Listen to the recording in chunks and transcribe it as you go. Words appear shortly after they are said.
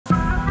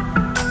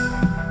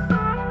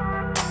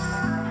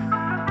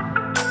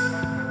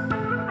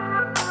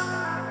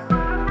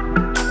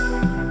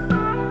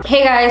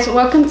Hey guys,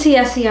 welcome to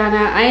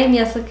Yessi'Ana. I am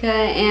Jessica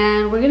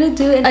and we're gonna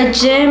do a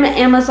gym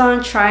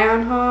Amazon try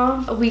on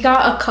haul. We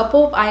got a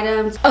couple of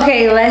items.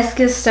 Okay, let's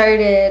get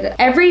started.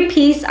 Every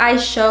piece I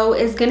show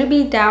is gonna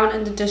be down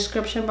in the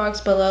description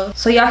box below,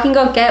 so y'all can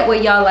go get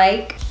what y'all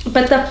like.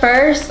 But the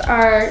first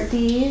are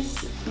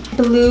these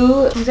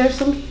blue, these are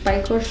some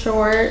biker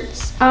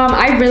shorts.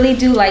 I really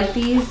do like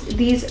these.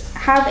 These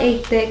have a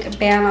thick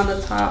band on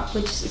the top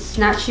which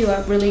snatch you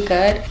up really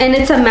good, and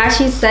it's a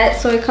matching set,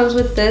 so it comes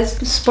with this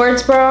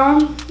sports bra,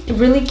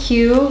 really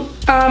cute.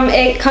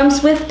 It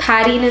comes with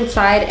padding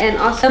inside, and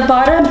also the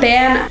bottom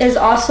band is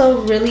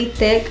also really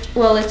thick.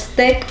 Well, it's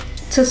thick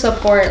to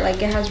support,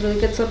 like it has really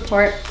good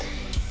support,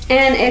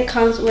 and it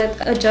comes with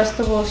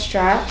adjustable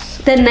straps.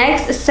 The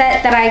next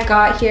set that I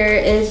got here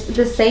is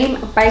the same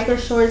biker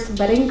shorts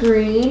but in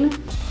green.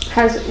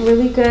 Has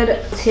really good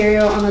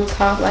material on the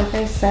top, like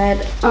I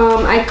said.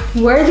 I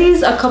wear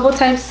these a couple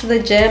times to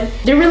the gym.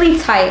 They're really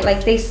tight,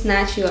 like they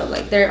snatch you up,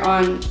 like they're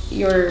on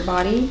your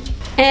body.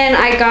 And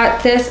I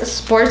got this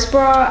sports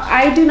bra.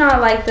 I do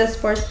not like this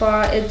sports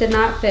bra. It did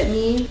not fit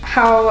me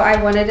how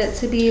I wanted it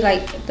to be.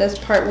 Like this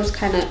part was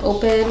kind of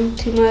open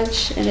too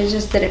much and it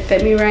just didn't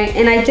fit me right.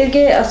 And I did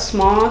get a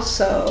small,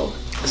 so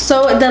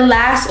the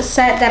last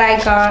set that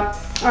I got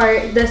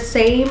are the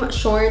same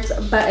shorts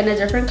but in a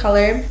different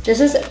color. This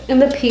is in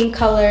the pink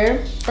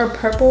color, or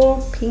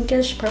purple,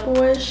 pinkish,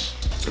 purplish.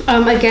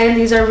 Again,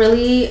 these are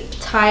really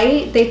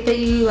tight. They fit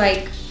you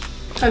like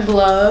a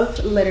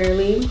glove,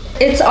 literally.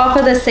 It's off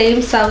of the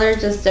same seller,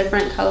 just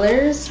different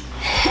colors.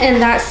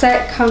 And that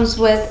set comes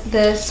with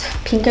this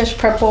pinkish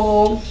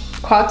purple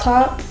crop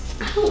top.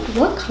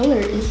 What color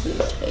is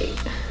this?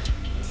 Like,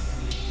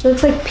 it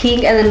looks like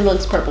pink and then it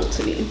looks purple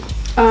to me.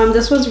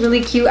 This one's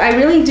really cute. I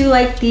really do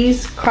like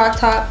these crop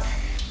top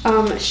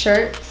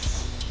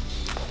shirts.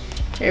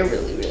 They're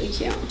really, really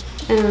cute.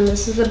 And then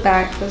this is the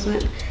back.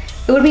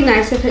 It would be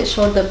nice if it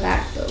showed the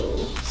back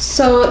though.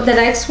 So the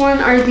next one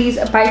are these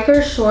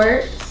biker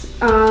shorts.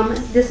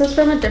 This is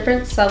from a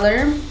different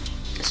seller.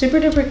 Super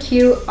duper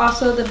cute.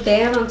 Also, the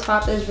band on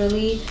top is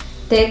really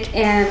thick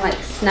and like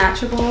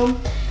snatchable.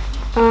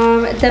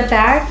 The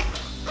back,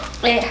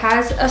 it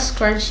has a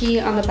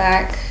scrunchie on the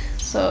back,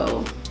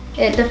 so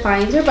it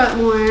defines your butt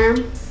more.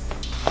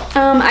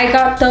 I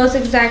got those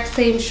exact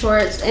same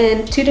shorts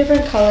in two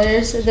different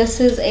colors. This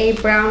is a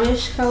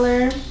brownish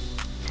color.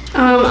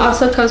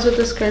 Also comes with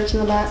the scrunch in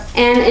the back.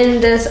 And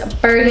in this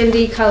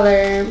burgundy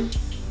color.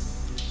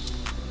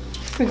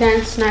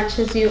 Again,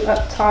 snatches you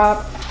up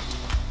top.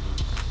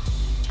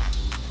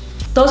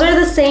 Those are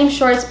the same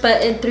shorts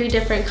but in three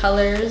different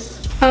colors.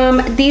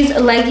 These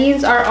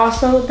leggings are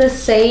also the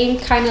same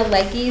kind of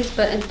leggings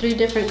but in three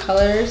different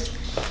colors.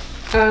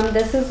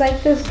 This is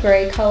like this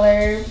gray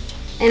color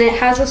and it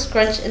has a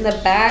scrunch in the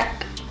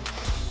back.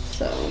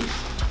 So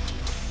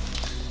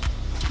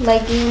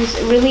leggings,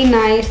 really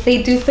nice.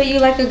 They do fit you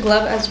like a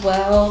glove as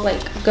well, like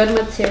good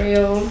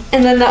material.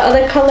 And then the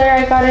other color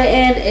I got it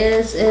in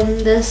is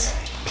in this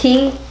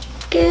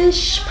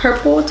pinkish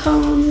purple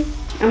tone.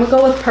 I'm gonna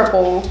go with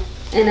purple,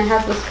 and it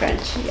has the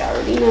scrunch, you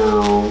already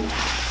know.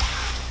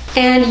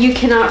 And you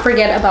cannot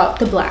forget about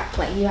the black,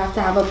 like you have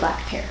to have a black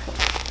pair.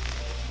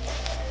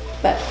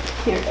 But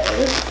here it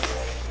is.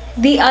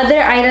 The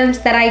other items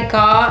that I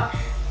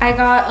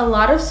got a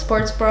lot of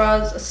sports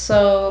bras,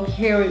 so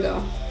here we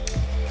go.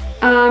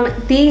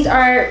 These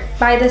are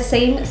by the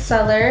same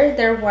seller.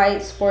 They're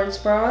white sports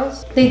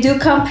bras. They do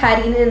come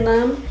padding in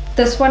them.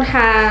 This one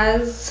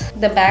has,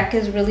 the back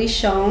is really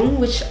shown,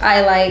 which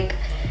I like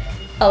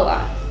a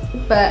lot.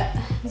 But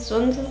this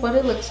one's what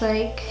it looks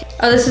like.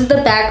 Oh, this is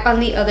the back on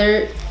the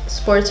other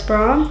sports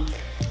bra.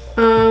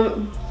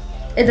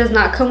 It does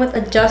not come with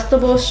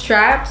adjustable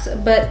straps,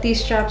 but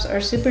these straps are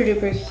super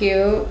duper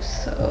cute,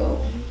 so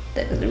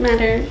that doesn't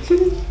matter.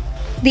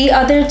 The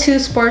other two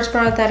sports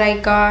bras that I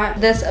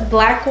got, this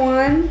black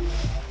one,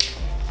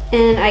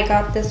 and I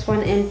got this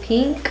one in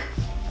pink.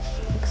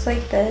 Looks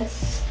like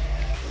this.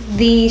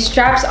 The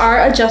straps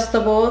are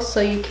adjustable, so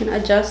you can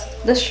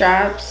adjust the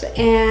straps,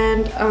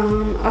 and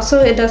also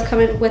it does come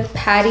in with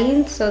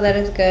padding, so that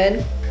is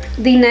good.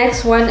 The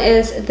next one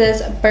is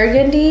this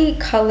burgundy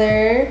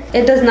color.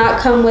 It does not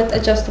come with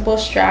adjustable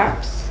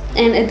straps,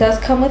 and it does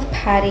come with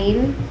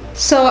padding.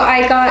 So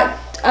I got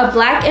a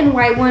black and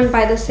white one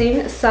by the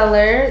same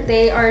seller.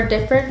 They are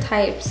different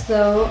types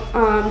though.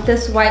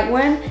 This white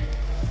one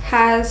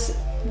has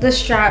the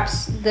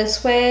straps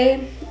this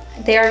way.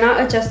 They are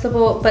not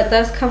adjustable, but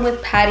does come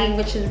with padding,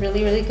 which is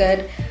really, really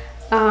good.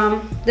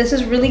 This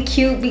is really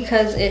cute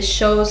because it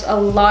shows a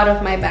lot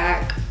of my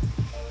back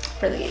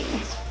for the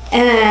games.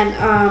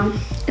 And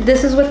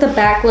this is what the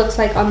back looks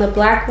like on the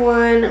black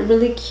one.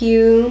 Really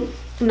cute.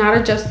 Not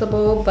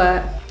adjustable,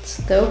 but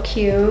still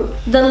cute.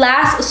 The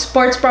last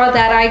sports bra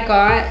that I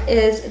got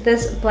is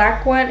this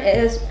black one. It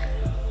is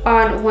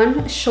on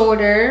one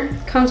shoulder.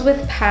 Comes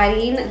with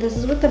padding. This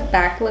is what the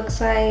back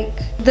looks like.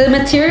 The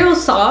material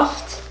is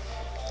soft.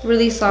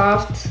 Really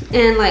soft.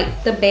 And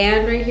like the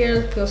band right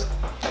here feels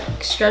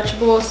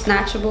stretchable,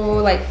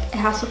 snatchable. Like it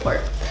has support.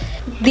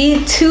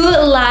 The two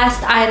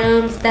last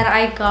items that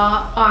I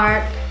got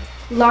are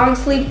long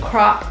sleeve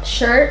crop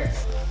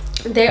shirts.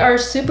 They are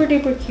super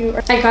duper cute.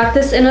 I got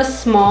this in a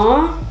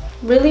small,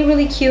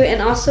 really cute,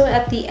 and also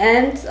at the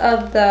ends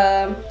of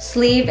the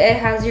sleeve it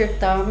has your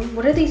thumb.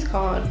 What are these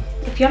called?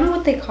 If y'all know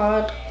what they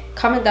called,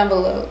 comment down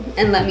below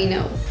and let me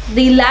know.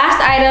 The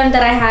last item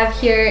that I have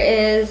here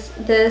is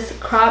this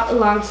crop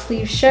long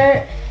sleeve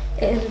shirt.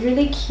 It is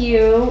really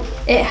cute.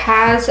 It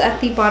has at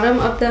the bottom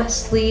of the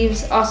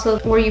sleeves also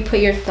where you put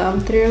your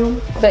thumb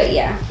through. But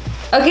yeah.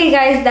 Okay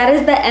guys, that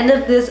is the end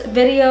of this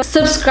video.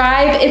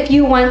 Subscribe if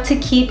you want to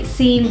keep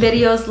seeing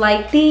videos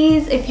like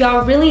these. If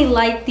y'all really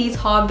like these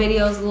haul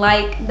videos,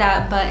 like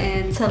that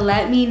button to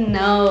let me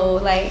know.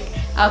 Like,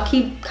 I'll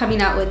keep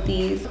coming out with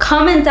these.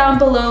 Comment down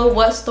below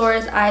what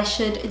stores I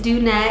should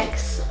do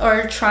next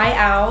or try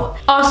out.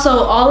 Also,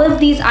 all of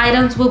these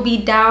items will be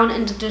down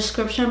in the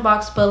description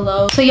box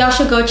below, so y'all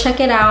should go check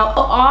it out.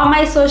 All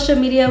my social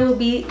media will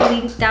be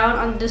linked down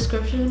on the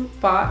description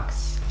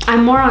box.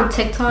 I'm more on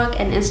TikTok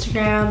and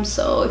Instagram,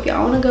 so if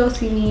y'all want to go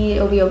see me,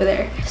 it'll be over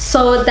there.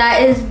 So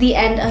that is the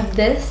end of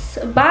this.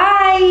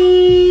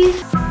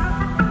 Bye!